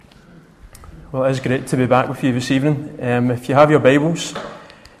Well, it is great to be back with you this evening. If you have your Bibles,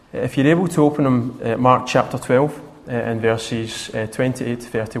 if you're able to open them at Mark chapter 12 and verses 28 to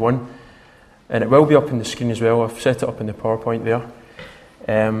 31, and it will be up on the screen as well. I've set it up in the PowerPoint there.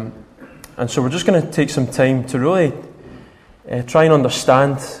 And so we're just going to take some time to really try and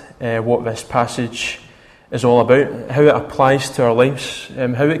understand what this passage is all about, how it applies to our lives,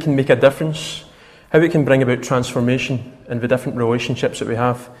 how it can make a difference, how it can bring about transformation in the different relationships that we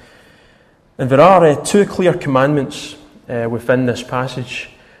have. And there are two clear commandments within this passage.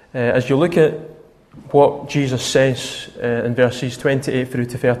 As you look at what Jesus says in verses 28 through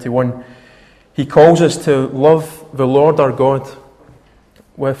to 31, he calls us to love the Lord our God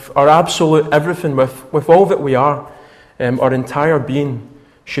with our absolute everything, with all that we are. Our entire being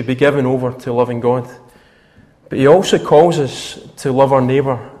should be given over to loving God. But he also calls us to love our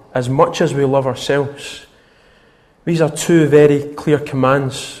neighbour as much as we love ourselves. These are two very clear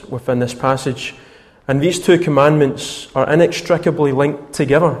commands within this passage. And these two commandments are inextricably linked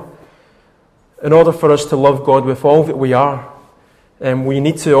together. In order for us to love God with all that we are, we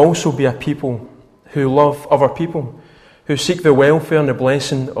need to also be a people who love other people, who seek the welfare and the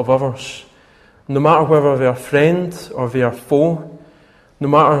blessing of others. No matter whether they are friend or they are foe, no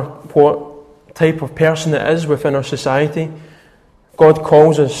matter what type of person it is within our society, God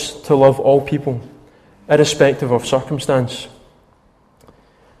calls us to love all people, irrespective of circumstance.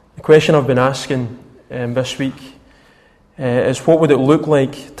 The question I've been asking this week is, what would it look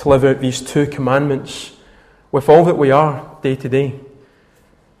like to live out these two commandments with all that we are day to day?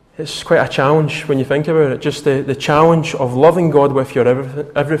 It's quite a challenge when you think about it, just the challenge of loving God with your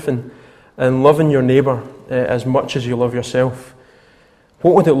everything and loving your neighbour as much as you love yourself.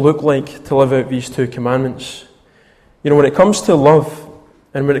 What would it look like to live out these two commandments? You know, when it comes to love,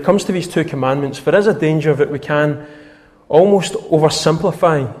 and when it comes to these two commandments, there is a danger that we can almost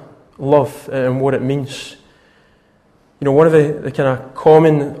oversimplify love and what it means. You know, one of the kind of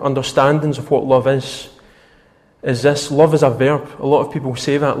common understandings of what love is this: love is a verb. A lot of people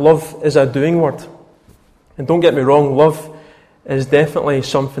say that. Love is a doing word. And don't get me wrong, love is definitely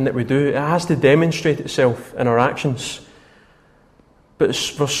something that we do. It has to demonstrate itself in our actions. But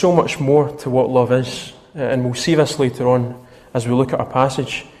there's so much more to what love is. And we'll see this later on as we look at our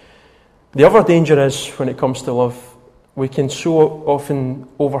passage. The other danger is, when it comes to love, we can so often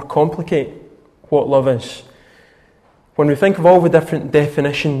overcomplicate what love is. When we think of all the different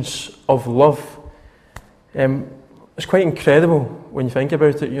definitions of love, it's quite incredible when you think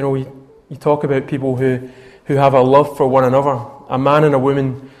about it. You know, you talk about people who have a love for one another. A man and a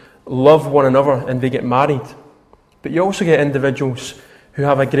woman love one another and they get married. But you also get individuals who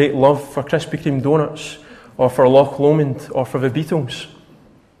have a great love for Krispy Kreme donuts, or for Loch Lomond, or for the Beatles.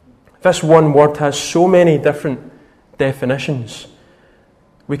 This one word has so many different definitions.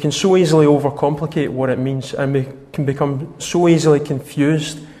 We can so easily overcomplicate what it means, and we can become so easily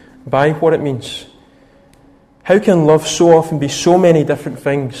confused by what it means. How can love so often be so many different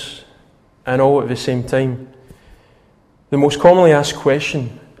things and all at the same time? The most commonly asked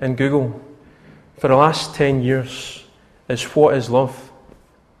question in Google for the last 10 years is, what is love?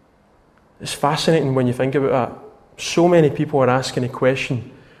 It's fascinating when you think about that. So many people are asking the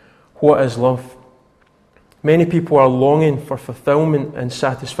question, what is love? Many people are longing for fulfillment and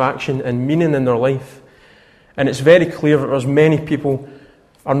satisfaction and meaning in their life. And it's very clear that there's many people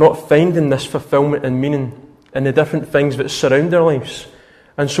are not finding this fulfillment and meaning in the different things that surround their lives.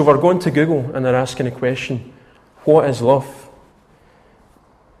 And so they're going to Google and they're asking the question, what is love?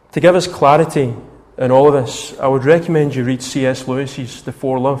 To give us clarity in all of this, I would recommend you read C.S. Lewis's The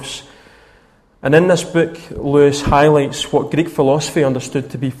Four Loves. And in this book, Lewis highlights what Greek philosophy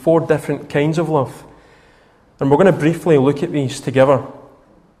understood to be 4 different kinds of love. And we're going to briefly look at these together.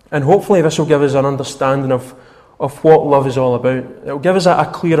 And hopefully this will give us an understanding of what love is all about. It will give us a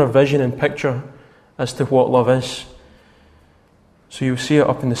clearer vision and picture as to what love is. So you'll see it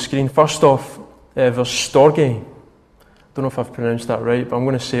up on the screen. First off, there's storge. I don't know if I've pronounced that right, but I'm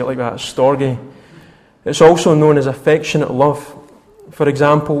going to say it like that, storge. It's also known as affectionate love. For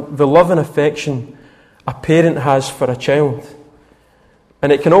example, the love and affection a parent has for a child.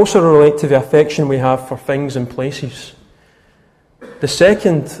 And it can also relate to the affection we have for things and places. The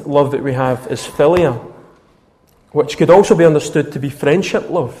second love that we have is philia, which could also be understood to be friendship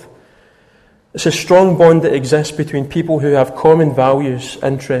love. It's a strong bond that exists between people who have common values,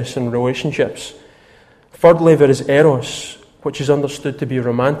 interests, and relationships. Thirdly, there is eros, which is understood to be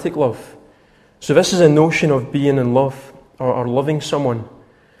romantic love. So this is a notion of being in love, or loving someone.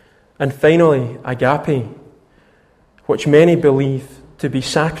 And finally, agape, which many believe to be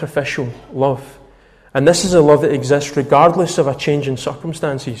sacrificial love. And this is a love that exists regardless of a change in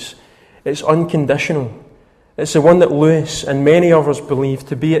circumstances. It's unconditional. It's the one that Lewis and many others believe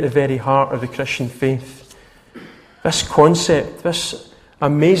to be at the very heart of the Christian faith. This concept, this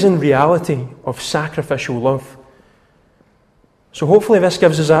amazing reality of sacrificial love. So hopefully this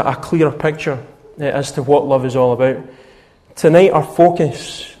gives us a clearer picture as to what love is all about. Tonight our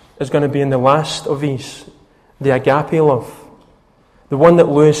focus is going to be in the last of these, the agape love. The one that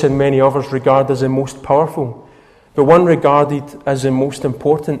Lewis and many others regard as the most powerful. The one regarded as the most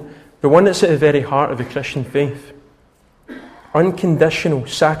important. The one that's at the very heart of the Christian faith. Unconditional,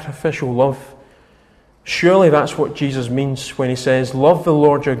 sacrificial love. Surely that's what Jesus means when he says, love the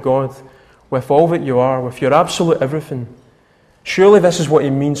Lord your God with all that you are, with your absolute everything. Surely this is what he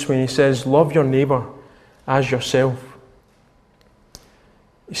means when he says, love your neighbour as yourself.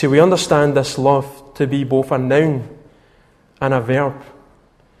 You see, we understand this love to be both a noun and a verb.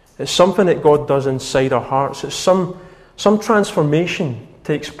 It's something that God does inside our hearts. It's some transformation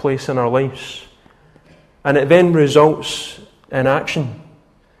takes place in our lives. And it then results in action.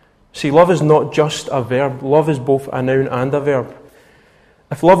 See, love is not just a verb. Love is both a noun and a verb.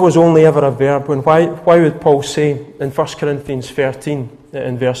 If love was only ever a verb, then why would Paul say in 1 Corinthians 13,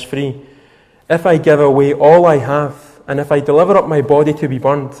 in verse 3, if I give away all I have, and if I deliver up my body to be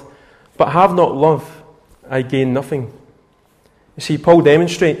burned, but have not love, I gain nothing. You see, Paul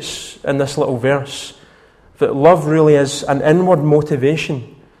demonstrates in this little verse that love really is an inward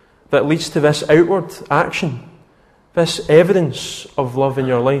motivation that leads to this outward action, this evidence of love in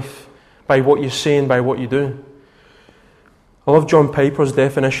your life by what you say and by what you do. I love John Piper's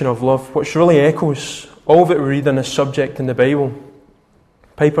definition of love, which really echoes all that we read on this subject in the Bible.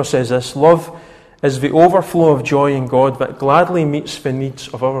 Piper says this, love is the overflow of joy in God that gladly meets the needs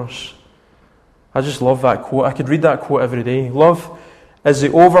of others. I just love that quote. I could read that quote every day. Love is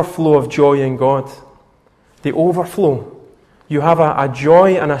the overflow of joy in God. The overflow. You have a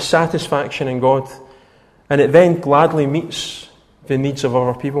joy and a satisfaction in God, and it then gladly meets the needs of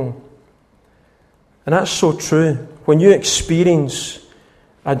other people. And that's so true. When you experience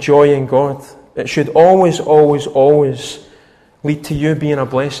a joy in God, it should always, always, always lead to you being a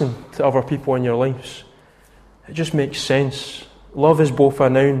blessing to other people in your lives. It just makes sense. Love is both a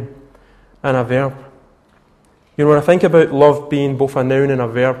noun and a verb. You know, when I think about love being both a noun and a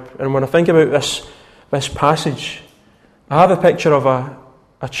verb, and when I think about this passage, I have a picture of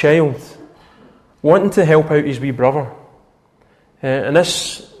a child wanting to help out his wee brother. And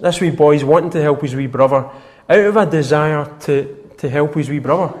this wee boy is wanting to help his wee brother out of a desire to help his wee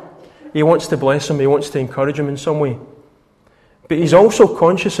brother. He wants to bless him, he wants to encourage him in some way. But he's also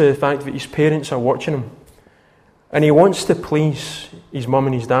conscious of the fact that his parents are watching him. And he wants to please his mum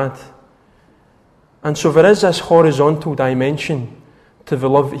and his dad. And so there is this horizontal dimension to the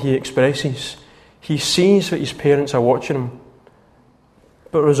love that he expresses. He sees that his parents are watching him.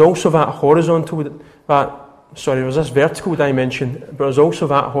 But there's also there's this vertical dimension, but there's also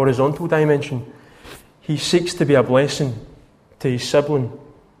that horizontal dimension. He seeks to be a blessing to his sibling.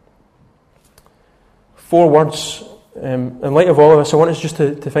 4 words. In light of all of this, I want us just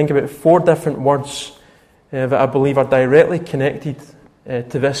to think about 4 different words that I believe are directly connected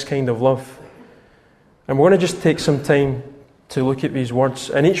to this kind of love. And we're going to just take some time to look at these words.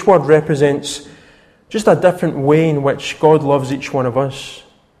 And each word represents just a different way in which God loves each one of us.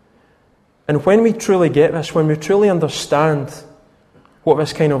 And when we truly get this, when we truly understand what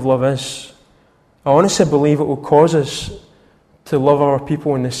this kind of love is, I honestly believe it will cause us to love our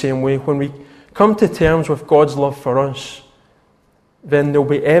people in the same way. When we come to terms with God's love for us, then there'll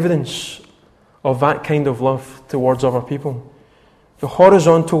be evidence of that kind of love towards other people. The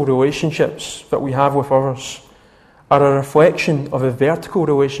horizontal relationships that we have with others are a reflection of a vertical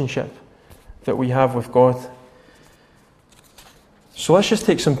relationship that we have with God. So let's just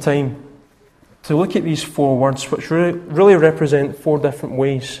take some time to look at these 4 words, which really represent 4 different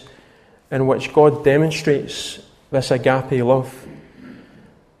ways in which God demonstrates this agape love.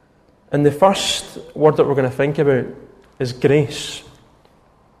 And the first word that we're going to think about is grace.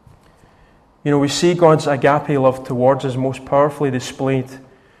 You know, we see God's agape love towards us most powerfully displayed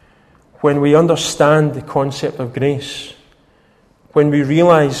when we understand the concept of grace, when we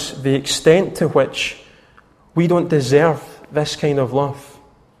realise the extent to which we don't deserve this kind of love.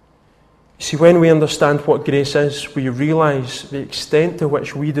 You see, when we understand what grace is, we realise the extent to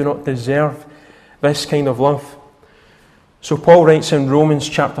which we do not deserve this kind of love. So Paul writes in Romans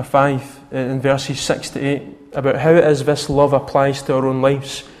chapter 5, in verses 6 to 8, about how it is this love applies to our own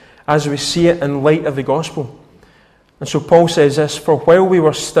lives as we see it in light of the gospel. And so Paul says this, for while we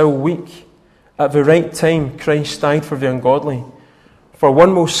were still weak, at the right time Christ died for the ungodly. For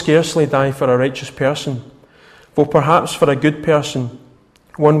one will scarcely die for a righteous person, though perhaps for a good person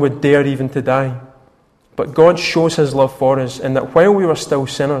one would dare even to die. But God shows his love for us in that while we were still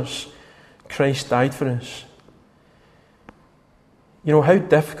sinners, Christ died for us. You know how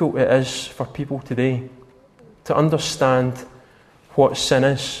difficult it is for people today to understand what sin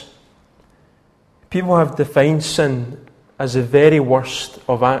is. People have defined sin as the very worst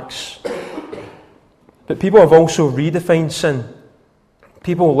of acts. But people have also redefined sin.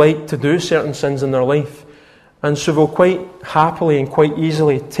 People like to do certain sins in their life, and so they'll quite happily and quite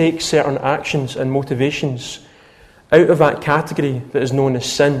easily take certain actions and motivations out of that category that is known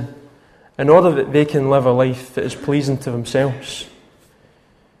as sin, in order that they can live a life that is pleasing to themselves.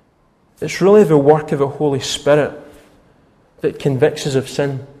 It's really the work of the Holy Spirit that convicts us of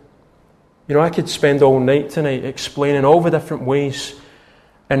sin. You know, I could spend all night tonight explaining all the different ways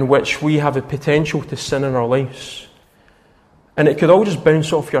in which we have a potential to sin in our lives. And it could all just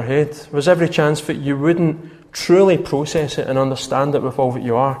bounce off your head. There's every chance that you wouldn't truly process it and understand it with all that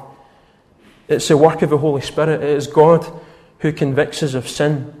you are. It's the work of the Holy Spirit. It is God who convicts us of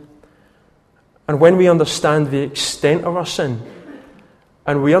sin. And when we understand the extent of our sin,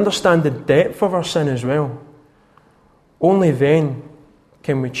 and we understand the depth of our sin as well, only then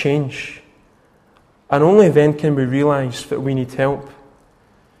can we change. And only then can we realise that we need help.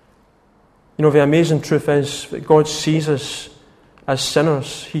 You know, the amazing truth is that God sees us as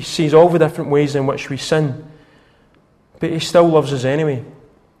sinners. He sees all the different ways in which we sin, but he still loves us anyway.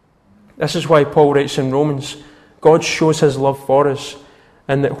 This is why Paul writes in Romans, God shows his love for us,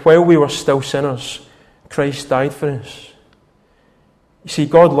 and that while we were still sinners, Christ died for us. You see,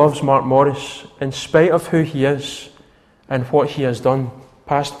 God loves Mark Morris in spite of who he is and what he has done,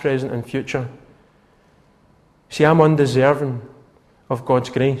 past, present and future. See, I'm undeserving of God's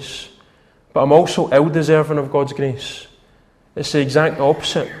grace, but I'm also ill-deserving of God's grace. It's the exact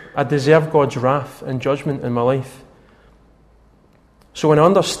opposite. I deserve God's wrath and judgment in my life. So when I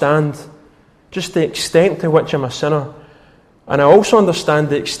understand just the extent to which I'm a sinner, and I also understand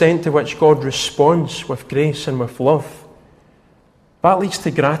the extent to which God responds with grace and with love, that leads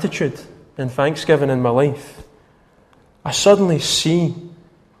to gratitude and thanksgiving in my life. I suddenly see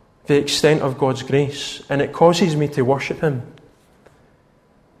the extent of God's grace, and it causes me to worship him.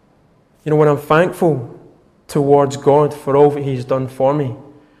 You know, when I'm thankful towards God for all that he's done for me,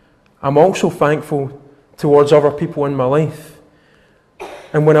 I'm also thankful towards other people in my life.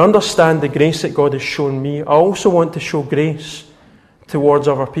 And when I understand the grace that God has shown me, I also want to show grace towards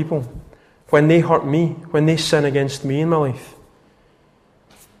other people when they hurt me, when they sin against me in my life.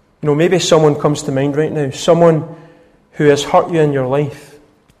 You know, maybe someone comes to mind right now, someone who has hurt you in your life.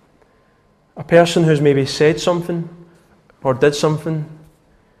 A person who's maybe said something or did something,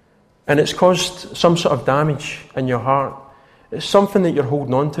 and it's caused some sort of damage in your heart. It's something that you're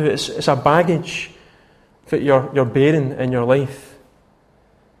holding on to. It's a baggage that you're bearing in your life.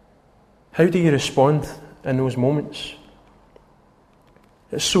 How do you respond in those moments?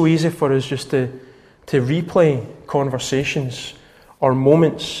 It's so easy for us just to replay conversations or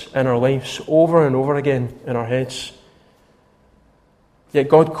moments in our lives over and over again in our heads. Yet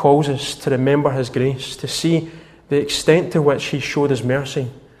God calls us to remember his grace, to see the extent to which he showed his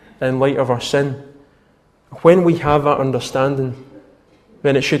mercy in light of our sin. When we have that understanding,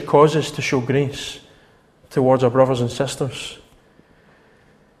 then it should cause us to show grace towards our brothers and sisters.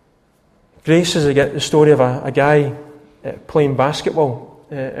 Grace is the story of a guy playing basketball,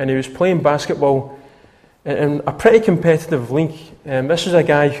 and he was playing basketball in a pretty competitive league. This was a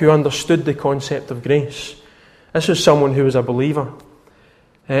guy who understood the concept of grace. This was someone who was a believer.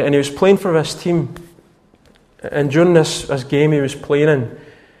 And he was playing for this team. And during this game he was playing in,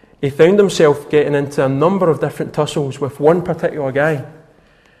 he found himself getting into a number of different tussles with one particular guy.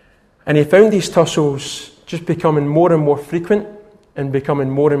 And he found these tussles just becoming more and more frequent and becoming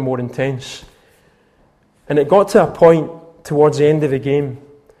more and more intense. And it got to a point towards the end of the game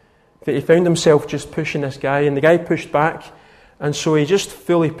that he found himself just pushing this guy, and the guy pushed back, and so he just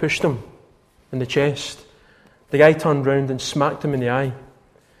fully pushed him in the chest. The guy turned round and smacked him in the eye,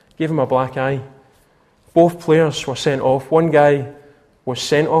 gave him a black eye. Both players were sent off. One guy was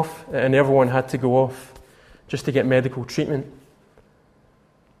sent off, and everyone had to go off just to get medical treatment.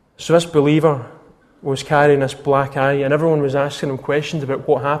 So this believer was carrying this black eye, and everyone was asking him questions about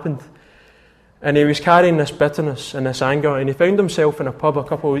what happened. And he was carrying this bitterness and this anger, and he found himself in a pub a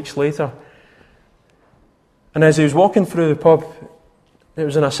couple of weeks later. And as he was walking through the pub, it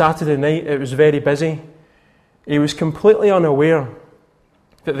was on a Saturday night, it was very busy, he was completely unaware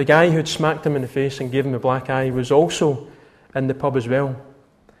that the guy who'd smacked him in the face and gave him the black eye was also in the pub as well.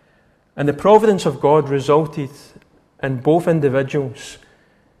 And the providence of God resulted in both individuals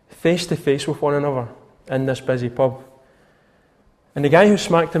face to face with one another in this busy pub. And the guy who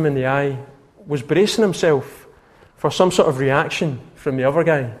smacked him in the eye was bracing himself for some sort of reaction from the other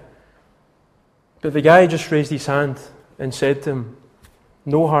guy. But the guy just raised his hand and said to him,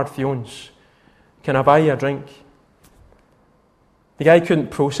 "No hard feelings. Can I buy you a drink?" The guy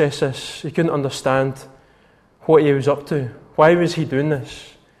couldn't process this. He couldn't understand what he was up to. Why was he doing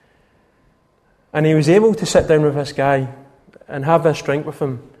this? And he was able to sit down with this guy and have this drink with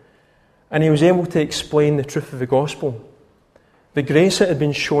him. And he was able to explain the truth of the gospel. The grace that had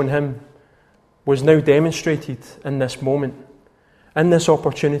been shown him was now demonstrated in this moment, in this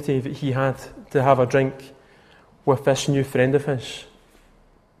opportunity that he had to have a drink with this new friend of his.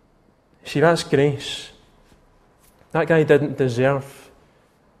 See, that's grace. That guy didn't deserve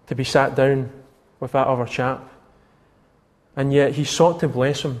to be sat down with that other chap. And yet he sought to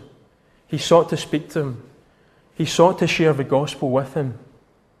bless him. He sought to speak to him. He sought to share the gospel with him.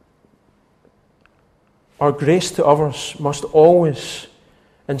 Our grace to others must always,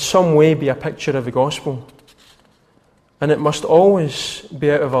 in some way, be a picture of the gospel. And it must always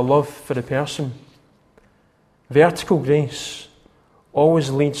be out of a love for the person. Vertical grace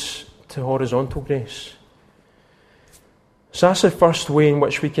always leads to horizontal grace. So that's the first way in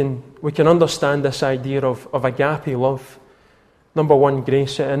which we can understand this idea of agape love. Number one,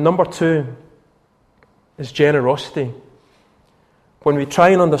 grace. And number two is generosity. When we try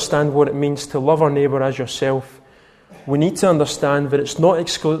and understand what it means to love our neighbour as yourself, we need to understand that it's not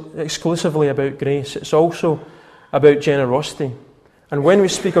exclusively about grace, it's also about generosity. And when we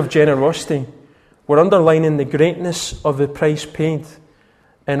speak of generosity, we're underlining the greatness of the price paid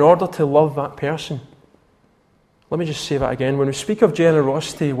in order to love that person. Let me just say that again. When we speak of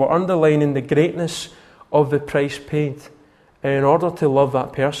generosity, we're underlining the greatness of the price paid in order to love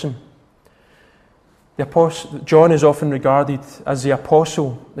that person. The Apostle John is often regarded as the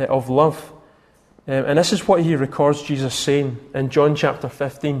apostle of love. And this is what he records Jesus saying in John chapter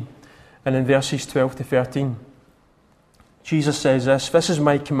 15 and in verses 12 to 13. Jesus says this, "This is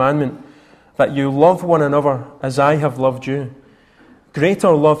my commandment, that you love one another as I have loved you.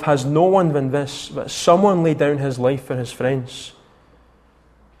 Greater love has no one than this, that someone lay down his life for his friends."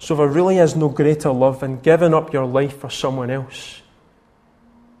 So there really is no greater love than giving up your life for someone else.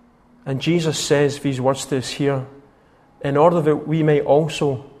 And Jesus says these words to us here in order that we may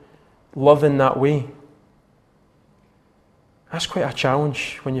also love in that way. That's quite a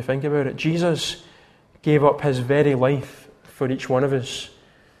challenge when you think about it. Jesus gave up his very life for each one of us,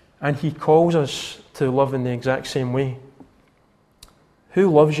 and he calls us to love in the exact same way. Who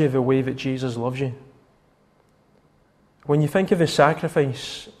loves you the way that Jesus loves you? When you think of the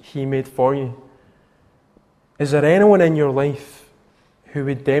sacrifice he made for you, is there anyone in your life who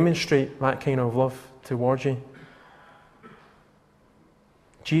would demonstrate that kind of love towards you?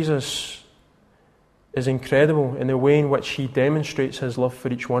 Jesus is incredible in the way in which he demonstrates his love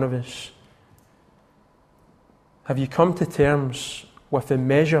for each one of us. Have you come to terms with the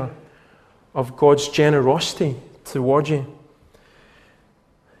measure of God's generosity towards you?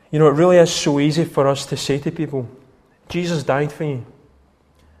 You know, it really is so easy for us to say to people, Jesus died for you,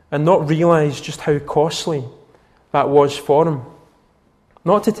 and not realize just how costly that was for him.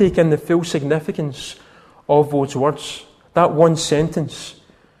 Not to take in the full significance of those words. That one sentence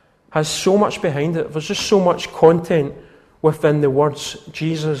has so much behind it. There's just so much content within the words,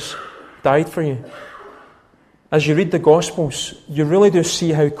 Jesus died for you. As you read the Gospels, you really do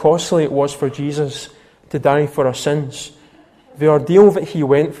see how costly it was for Jesus to die for our sins. The ordeal that he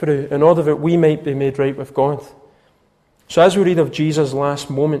went through in order that we might be made right with God. So as we read of Jesus' last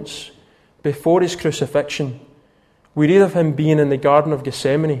moments before his crucifixion, we read of him being in the Garden of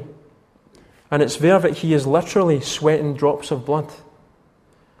Gethsemane. And it's there that he is literally sweating drops of blood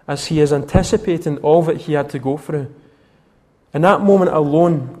as he is anticipating all that he had to go through. In that moment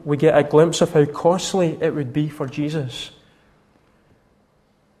alone, we get a glimpse of how costly it would be for Jesus.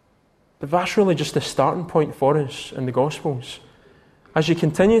 But that's really just the starting point for us in the Gospels. As you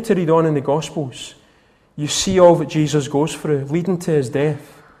continue to read on in the Gospels, you see all that Jesus goes through, leading to his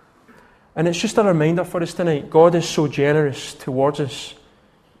death. And it's just a reminder for us tonight, God is so generous towards us.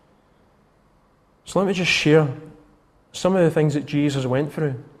 So let me just share some of the things that Jesus went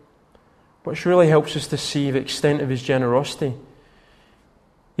through, which really helps us to see the extent of his generosity.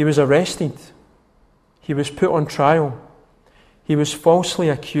 He was arrested. He was put on trial. He was falsely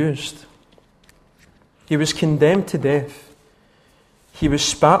accused. He was condemned to death. He was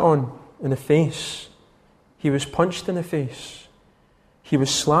spat on in the face. He was punched in the face. He was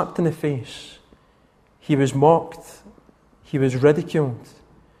slapped in the face. He was mocked. He was ridiculed.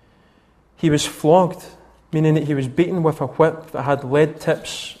 He was flogged, meaning that he was beaten with a whip that had lead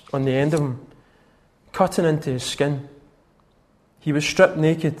tips on the end of him, cutting into his skin. He was stripped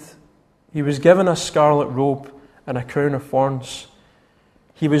naked. He was given a scarlet robe and a crown of thorns.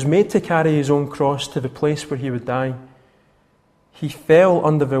 He was made to carry his own cross to the place where he would die. He fell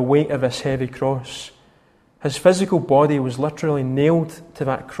under the weight of his heavy cross. His physical body was literally nailed to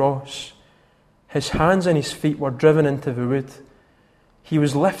that cross. His hands and his feet were driven into the wood. He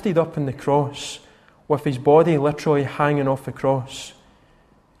was lifted up in the cross, with his body literally hanging off the cross.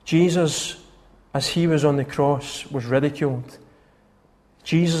 Jesus, as he was on the cross, was ridiculed.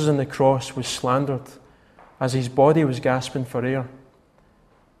 Jesus on the cross was slandered, as his body was gasping for air.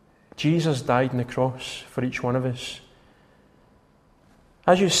 Jesus died on the cross for each one of us.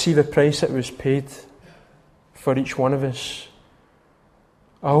 As you see the price that was paid for each one of us,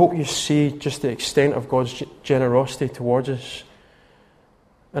 I hope you see just the extent of God's generosity towards us.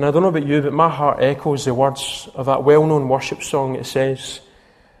 And I don't know about you, but my heart echoes the words of that well-known worship song. It says,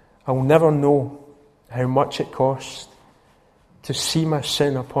 "I'll never know how much it cost to see my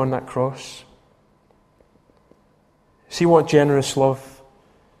sin upon that cross." See what generous love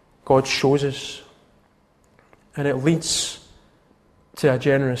God shows us. And it leads to a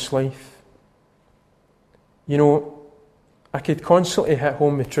generous life. You know, I could constantly hit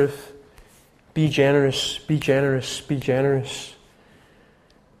home the truth. Be generous, be generous, be generous.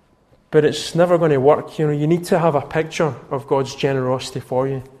 But it's never going to work. You know, you need to have a picture of God's generosity for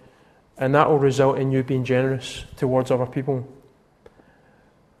you. And that will result in you being generous towards other people.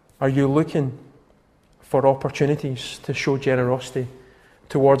 Are you looking for opportunities to show generosity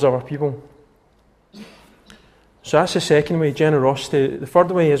towards other people? So that's the second way, generosity. The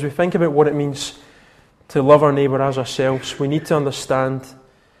third way is we think about what it means to love our neighbour as ourselves. We need to understand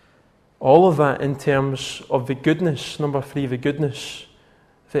all of that in terms of the goodness, number 3, the goodness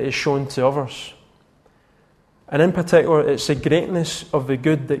that is shown to others. And in particular, it's the greatness of the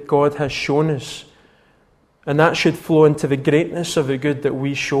good that God has shown us. And that should flow into the greatness of the good that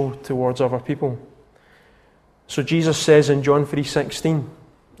we show towards other people. So Jesus says in John 3:16,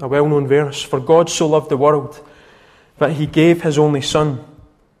 a well-known verse, "For God so loved the world that he gave his only Son,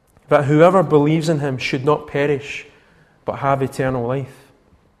 that whoever believes in him should not perish, but have eternal life."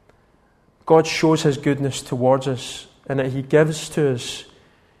 God shows his goodness towards us, and that he gives to us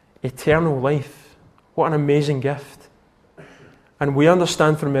eternal life. What an amazing gift. And we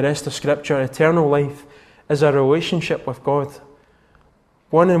understand from the rest of Scripture, eternal life is a relationship with God,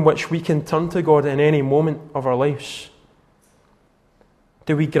 one in which we can turn to God in any moment of our lives.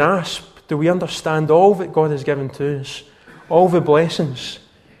 Do we grasp, do we understand all that God has given to us, all the blessings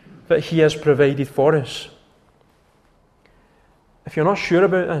that he has provided for us? If you're not sure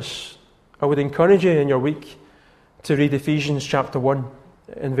about this, I would encourage you in your week to read Ephesians chapter 1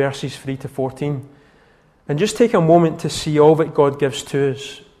 in verses 3 to 14 and just take a moment to see all that God gives to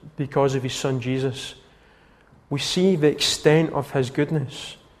us because of his Son Jesus. We see the extent of his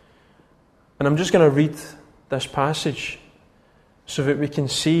goodness. And I'm just going to read this passage so that we can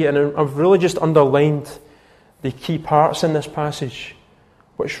see, and I've really just underlined the key parts in this passage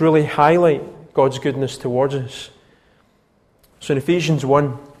which really highlight God's goodness towards us. So in Ephesians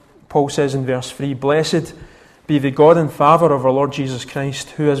 1, Paul says in verse 3, "Blessed be the God and Father of our Lord Jesus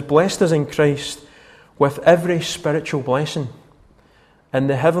Christ, who has blessed us in Christ with every spiritual blessing in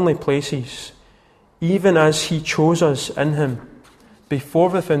the heavenly places, even as he chose us in him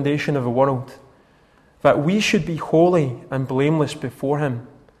before the foundation of the world, that we should be holy and blameless before him.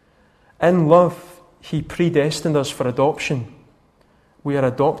 In love, he predestined us for adoption. We are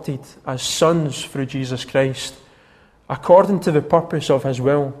adopted as sons through Jesus Christ, according to the purpose of his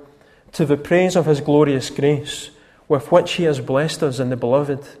will, to the praise of his glorious grace, with which he has blessed us in the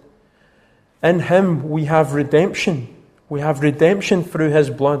Beloved. In him we have redemption. We have redemption through his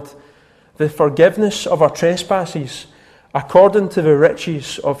blood, the forgiveness of our trespasses, according to the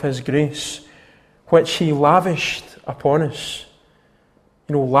riches of his grace, which he lavished upon us."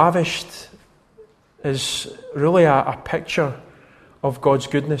 You know, lavished is really a picture of God's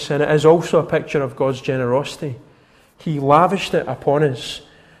goodness, and it is also a picture of God's generosity. He lavished it upon us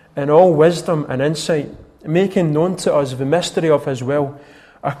in all wisdom and insight, making known to us the mystery of his will,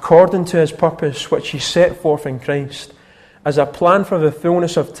 according to his purpose, which he set forth in Christ, as a plan for the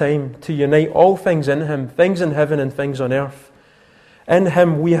fullness of time, to unite all things in him, things in heaven and things on earth. In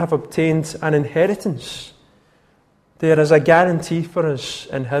him we have obtained an inheritance. There is a guarantee for us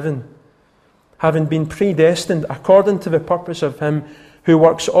in heaven, having been predestined according to the purpose of him who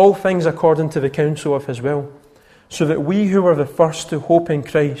works all things according to the counsel of his will, so that we who were the first to hope in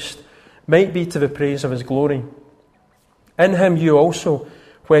Christ might be to the praise of his glory. In him you also,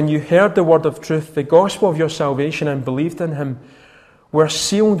 when you heard the word of truth, the gospel of your salvation, and believed in him, were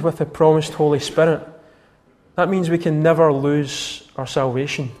sealed with the promised Holy Spirit, that means we can never lose our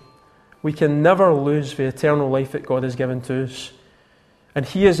salvation. We can never lose the eternal life that God has given to us. And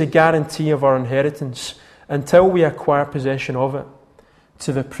He is a guarantee of our inheritance until we acquire possession of it,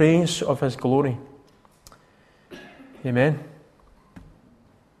 to the praise of His glory. Amen.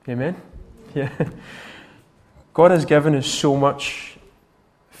 Amen. Yeah. God has given us so much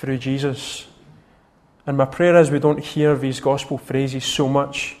through Jesus. And my prayer is we don't hear these gospel phrases so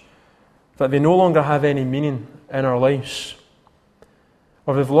much that they no longer have any meaning in our lives,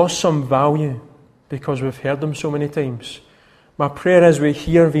 or they've lost some value because we've heard them so many times. My prayer is we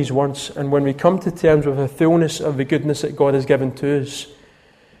hear these words, and when we come to terms with the fullness of the goodness that God has given to us,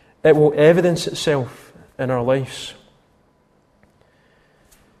 it will evidence itself in our lives.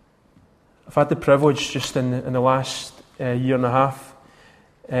 I've had the privilege just in the last year and a half,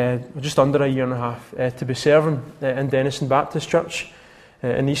 just under a year and a half, to be serving in Denison Baptist Church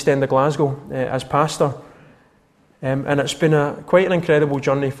in the East End of Glasgow as pastor. And it's been quite an incredible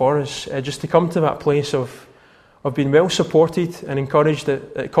journey for us, just to come to that place of being well supported and encouraged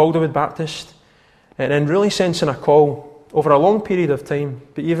at Calderwood Baptist, and then really sensing a call over a long period of time,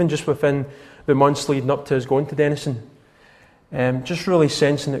 but even just within the months leading up to us going to Denison, just really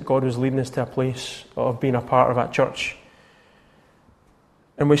sensing that God was leading us to a place of being a part of that church.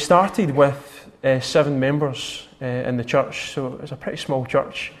 And we started with 7 members in the church, so it's a pretty small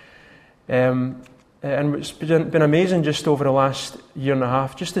church. And it's been amazing just over the last year and a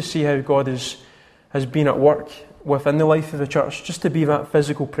half, just to see how God has been at work within the life of the church, just to be that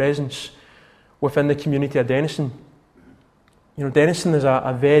physical presence within the community of Denison. You know, Denison is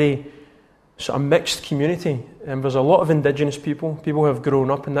a very sort of mixed community, and there's a lot of Indigenous people who have grown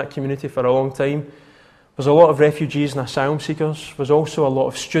up in that community for a long time. There's a lot of refugees and asylum seekers. There's also a lot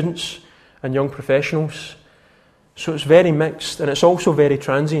of students and young professionals. So it's very mixed, and it's also very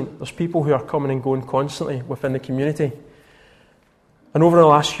transient. There's people who are coming and going constantly within the community. And over the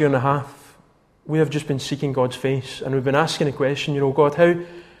last year and a half, we have just been seeking God's face, and we've been asking the question, you know, God,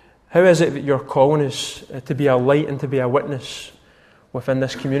 how is it that you're calling us to be a light and to be a witness within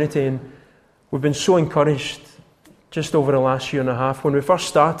this community? And we've been so encouraged just over the last year and a half. When we first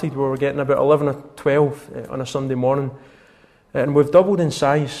started, we were getting about 11 or 12 on a Sunday morning. And we've doubled in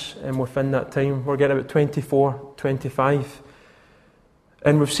size within that time. We're getting about 24, 25.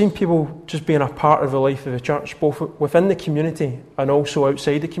 And we've seen people just being a part of the life of the church, both within the community and also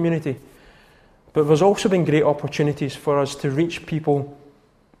outside the community. But there's also been great opportunities for us to reach people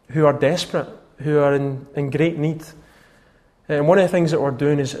who are desperate, who are in great need. And one of the things that we're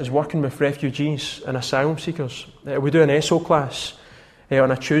doing is working with refugees and asylum seekers. We do an ESO class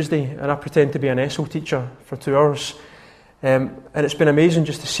on a Tuesday, and I pretend to be an ESO teacher for 2 hours. And it's been amazing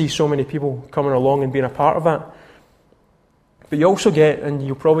just to see so many people coming along and being a part of that. But you also get, and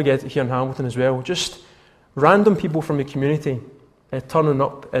you'll probably get it here in Hamilton as well, just random people from the community turning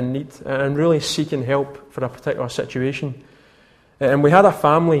up in need and really seeking help for a particular situation. And we had a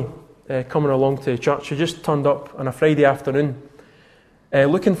family coming along to the church who just turned up on a Friday afternoon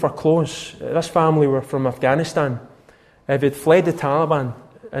looking for clothes. This family were from Afghanistan. They'd fled the Taliban,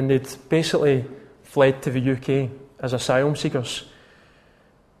 and they'd basically fled to the UK as asylum seekers.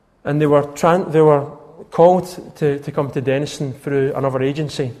 And they were called to come to Denison through another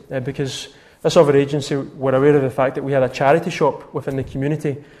agency because this other agency were aware of the fact that we had a charity shop within the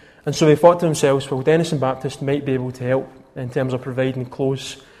community. And so they thought to themselves, well, Denison Baptist might be able to help in terms of providing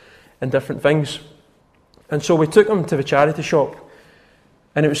clothes and different things. And so we took them to the charity shop.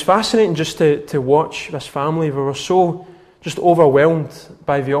 And it was fascinating just to watch this family. They were so just overwhelmed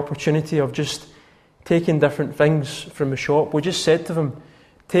by the opportunity of just taking different things from the shop. We just said to them,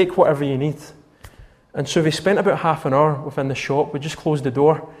 take whatever you need. And so they spent about half an hour within the shop. We just closed the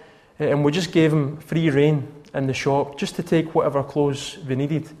door, and we just gave them free rein in the shop just to take whatever clothes they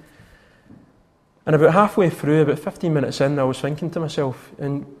needed. And about halfway through, about 15 minutes in, I was thinking to myself,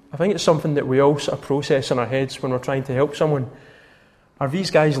 and I think it's something that we all sort of process in our heads when we're trying to help someone. Are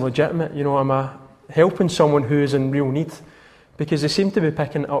these guys legitimate? You know, am I helping someone who is in real need? Because they seem to be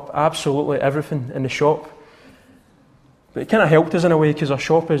picking up absolutely everything in the shop. But it kind of helped us in a way because our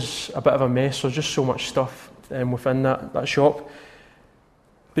shop is a bit of a mess. There's just so much stuff within that shop.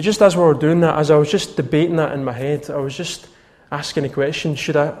 But just as we were doing that, as I was just debating that in my head, I was just asking the question,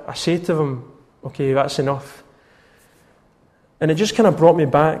 should I say to them, okay, that's enough? And it just kind of brought me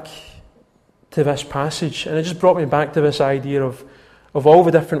back to this passage, and it just brought me back to this idea of all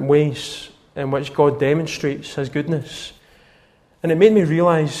the different ways in which God demonstrates His goodness. And it made me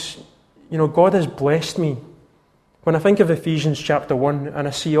realise, you know, God has blessed me. When I think of Ephesians chapter 1 and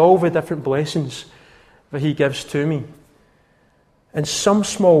I see all the different blessings that He gives to me, in some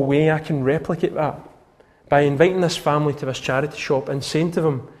small way I can replicate that by inviting this family to this charity shop and saying to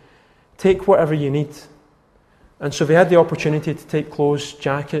them, take whatever you need. And so they had the opportunity to take clothes,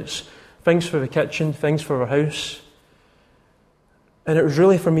 jackets, things for the kitchen, things for the house. And it was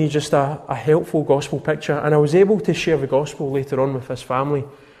really for me just a helpful gospel picture. And I was able to share the gospel later on with this family.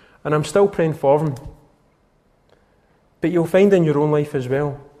 And I'm still praying for them. But you'll find in your own life as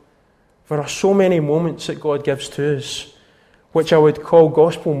well, there are so many moments that God gives to us, which I would call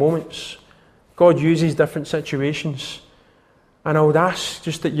gospel moments. God uses different situations. And I would ask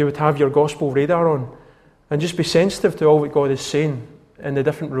just that you would have your gospel radar on and just be sensitive to all that God is saying in the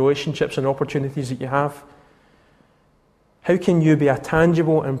different relationships and opportunities that you have. How can you be a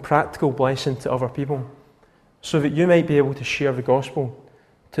tangible and practical blessing to other people so that you might be able to share the gospel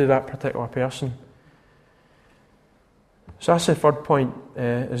to that particular person? So that's the third point,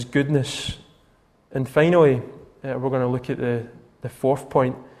 is goodness. And finally, we're going to look at the fourth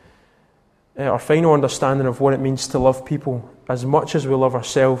point. Our final understanding of what it means to love people as much as we love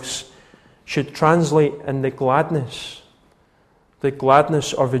ourselves should translate in the gladness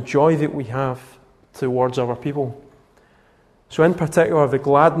or the joy that we have towards other people. So in particular, the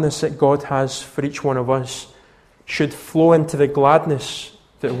gladness that God has for each one of us should flow into the gladness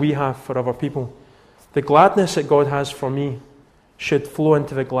that we have for other people. The gladness that God has for me should flow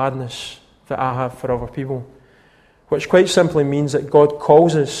into the gladness that I have for other people, which quite simply means that God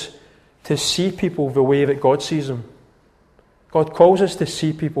calls us to see people the way that God sees them. God calls us to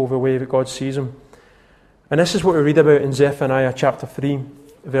see people the way that God sees them. And this is what we read about in Zephaniah chapter 3,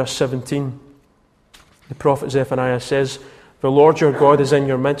 verse 17. The prophet Zephaniah says, "The Lord your God is in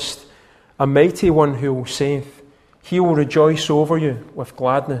your midst, a mighty one who will save. He will rejoice over you with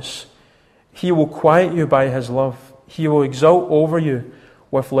gladness. He will quiet you by his love. He will exult over you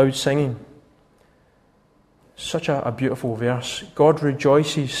with loud singing." Such a beautiful verse. God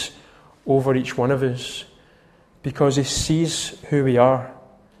rejoices over each one of us because he sees who we are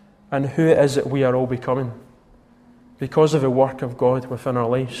and who it is that we are all becoming because of the work of God within our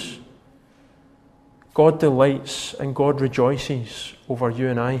lives. God delights and God rejoices over you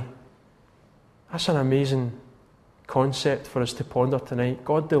and I. That's an amazing concept for us to ponder tonight.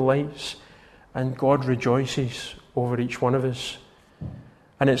 God delights and God rejoices over each one of us.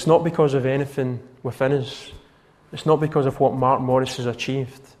 And it's not because of anything within us. It's not because of what Mark Morris has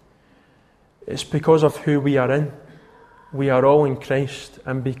achieved. It's because of who we are in. We are all in Christ.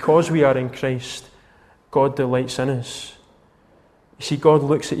 And because we are in Christ, God delights in us. You see, God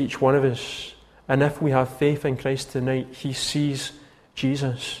looks at each one of us. And if we have faith in Christ tonight, he sees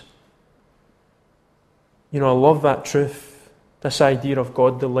Jesus. You know, I love that truth. This idea of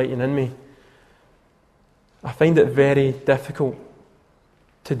God delighting in me. I find it very difficult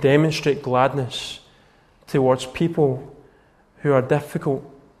to demonstrate gladness towards people who are difficult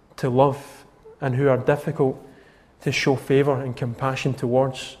to love and who are difficult to show favour and compassion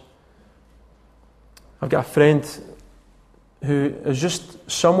towards. I've got a friend who is just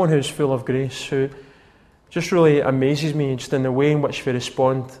someone who's full of grace, who just really amazes me just in the way in which they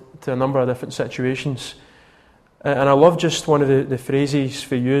respond to a number of different situations. And I love just one of the phrases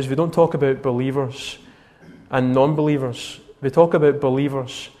they use. We don't talk about believers and non-believers. We talk about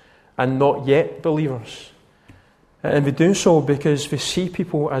believers and not yet believers. And we do so because we see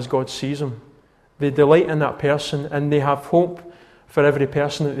people as God sees them. They delight in that person and they have hope for every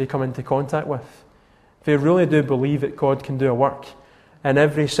person that they come into contact with. They really do believe that God can do a work in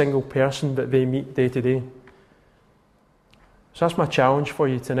every single person that they meet day to day. So that's my challenge for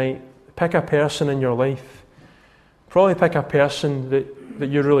you tonight. Pick a person in your life. Probably pick a person that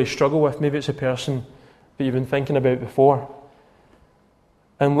you really struggle with. Maybe it's a person that you've been thinking about before.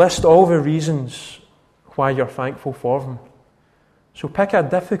 And list all the reasons why you're thankful for them. So pick a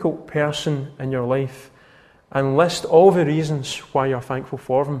difficult person in your life and list all the reasons why you're thankful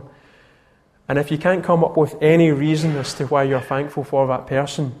for them. And if you can't come up with any reason as to why you're thankful for that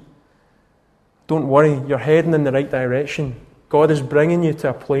person, don't worry, you're heading in the right direction. God is bringing you to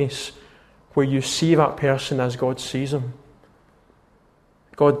a place where you see that person as God sees him.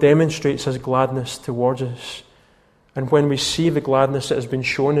 God demonstrates his gladness towards us. And when we see the gladness that has been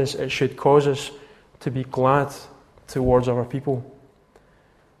shown us, it should cause us to be glad towards other people.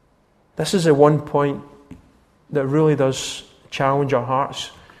 This is the one point that really does challenge our hearts.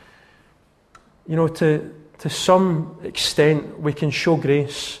 You know, to some extent, we can show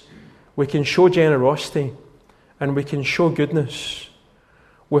grace, we can show generosity, and we can show goodness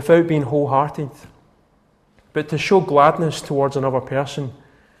without being wholehearted. But to show gladness towards another person,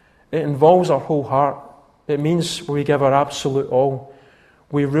 it involves our whole heart. It means we give our absolute all.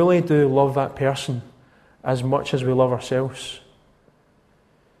 We really do love that person as much as we love ourselves.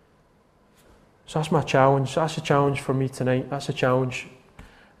 So that's my challenge. That's a challenge for me tonight. That's a challenge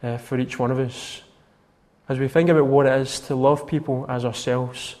for each one of us. As we think about what it is to love people as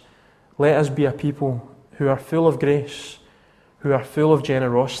ourselves, let us be a people who are full of grace, who are full of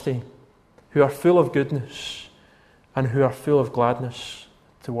generosity, who are full of goodness, and who are full of gladness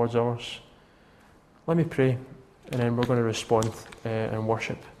towards others. Let me pray, and then we're going to respond in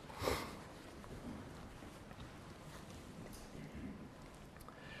worship.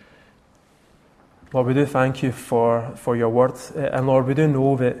 Lord, we do thank you for your word. And Lord, we do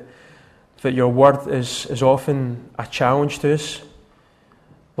know that your word is often a challenge to us.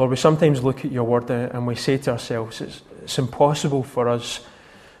 Lord, we sometimes look at your word and we say to ourselves, it's impossible for us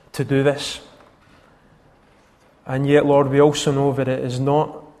to do this. And yet, Lord, we also know that it is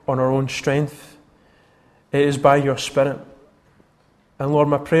not on our own strength. It is by your Spirit. And Lord,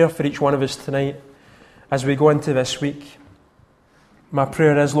 my prayer for each one of us tonight, as we go into this week, my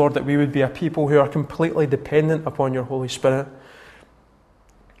prayer is, Lord, that we would be a people who are completely dependent upon your Holy Spirit.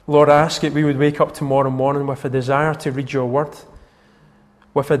 Lord, I ask that we would wake up tomorrow morning with a desire to read your word,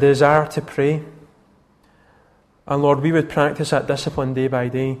 with a desire to pray. And Lord, we would practice that discipline day by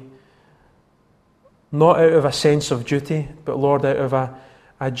day, not out of a sense of duty, but Lord, out of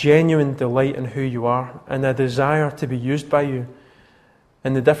a genuine delight in who you are and a desire to be used by you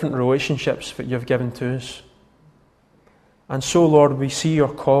in the different relationships that you've given to us. And so, Lord, we see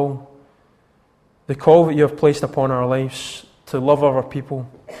your call, the call that you have placed upon our lives to love other people.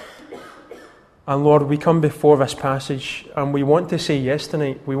 And Lord, we come before this passage and we want to say yes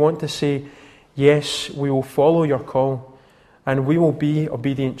tonight. We want to say, yes, we will follow your call and we will be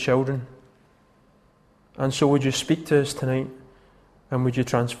obedient children. And so would you speak to us tonight and would you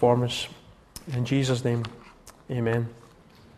transform us? In Jesus' name, amen.